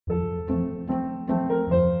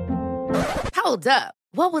Hold up.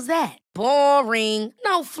 What was that? Boring.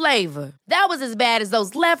 No flavor. That was as bad as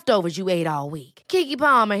those leftovers you ate all week. Keke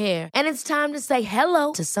Palmer here, and it's time to say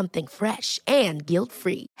hello to something fresh and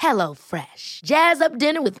guilt-free. Hello Fresh. Jazz up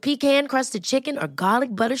dinner with pecan-crusted chicken or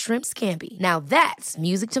garlic butter shrimp scampi. Now that's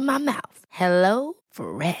music to my mouth. Hello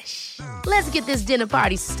Fresh. Let's get this dinner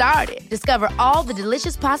party started. Discover all the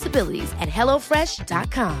delicious possibilities at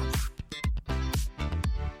hellofresh.com.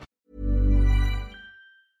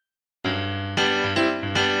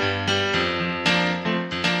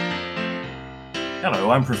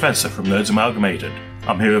 Hello, I'm Professor from Nerds Amalgamated.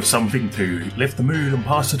 I'm here with something to lift the mood and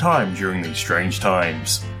pass the time during these strange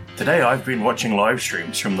times. Today I've been watching live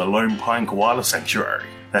streams from the Lone Pine Koala Sanctuary.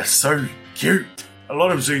 They're so cute! A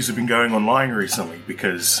lot of zoos have been going online recently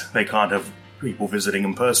because they can't have people visiting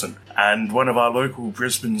in person. And one of our local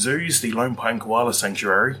Brisbane zoos, the Lone Pine Koala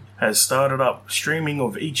Sanctuary, has started up streaming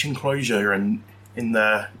of each enclosure in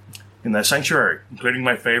their sanctuary, including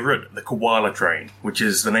my favourite, the Koala Train, which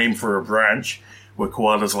is the name for a branch where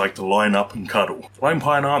koalas like to line up and cuddle. Lone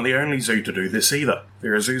Pine aren't the only zoo to do this either.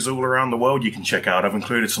 There are zoos all around the world you can check out. I've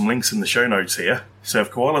included some links in the show notes here. So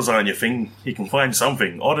if koalas aren't your thing, you can find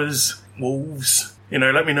something. Otters, wolves,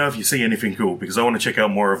 let me know if you see anything cool, because I want to check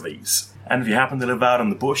out more of these. And if you happen to live out in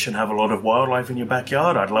the bush and have a lot of wildlife in your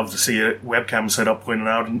backyard, I'd love to see a webcam set up pointing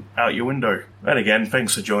out your window. And again,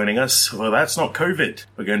 thanks for joining us. Well, that's not COVID.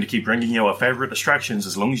 We're going to keep bringing you our favourite distractions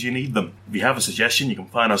as long as you need them. If you have a suggestion, you can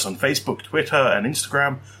find us on Facebook, Twitter, and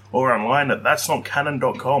Instagram, or online at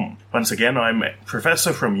that'snotcanon.com. Once again, I'm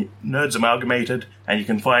Professor from Nerds Amalgamated, and you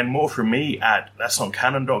can find more from me at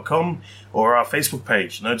that'snotcanon.com or our Facebook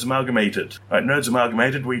page, Nerds Amalgamated. At Nerds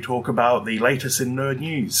Amalgamated, we talk about the latest in nerd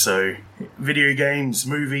news, so video games,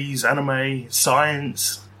 movies, anime,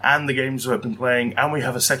 science, and the games we've been playing, and we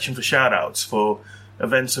have a section for shoutouts for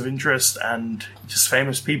events of interest and just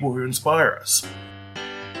famous people who inspire us.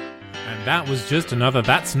 And that was just another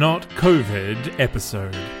That's Not COVID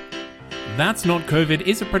episode. That's Not COVID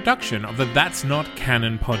is a production of the That's Not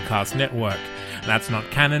Canon podcast network. That's Not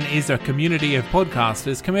Canon is a community of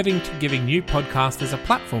podcasters committing to giving new podcasters a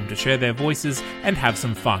platform to share their voices and have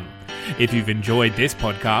some fun. If you've enjoyed this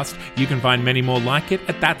podcast, you can find many more like it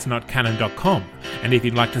at that'snotcanon.com. And if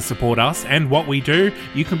you'd like to support us and what we do,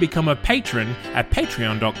 you can become a patron at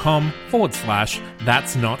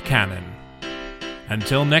patreon.com/that'snotcanon.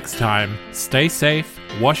 Until next time, stay safe,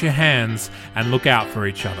 wash your hands, and look out for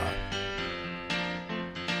each other.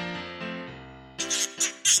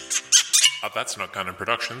 A That's Not Canon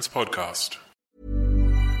Productions podcast.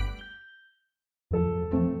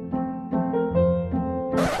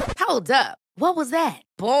 Hold up. What was that?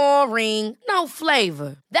 Boring. No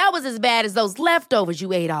flavor. That was as bad as those leftovers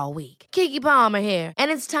you ate all week. Keke Palmer here, and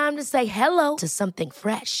it's time to say hello to something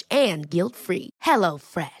fresh and guilt-free. Hello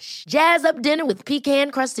Fresh. Jazz up dinner with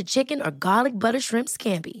pecan-crusted chicken or garlic butter shrimp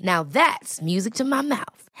scampi. Now that's music to my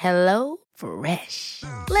mouth. Hello Fresh.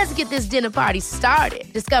 Let's get this dinner party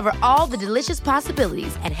started. Discover all the delicious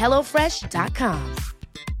possibilities at hellofresh.com.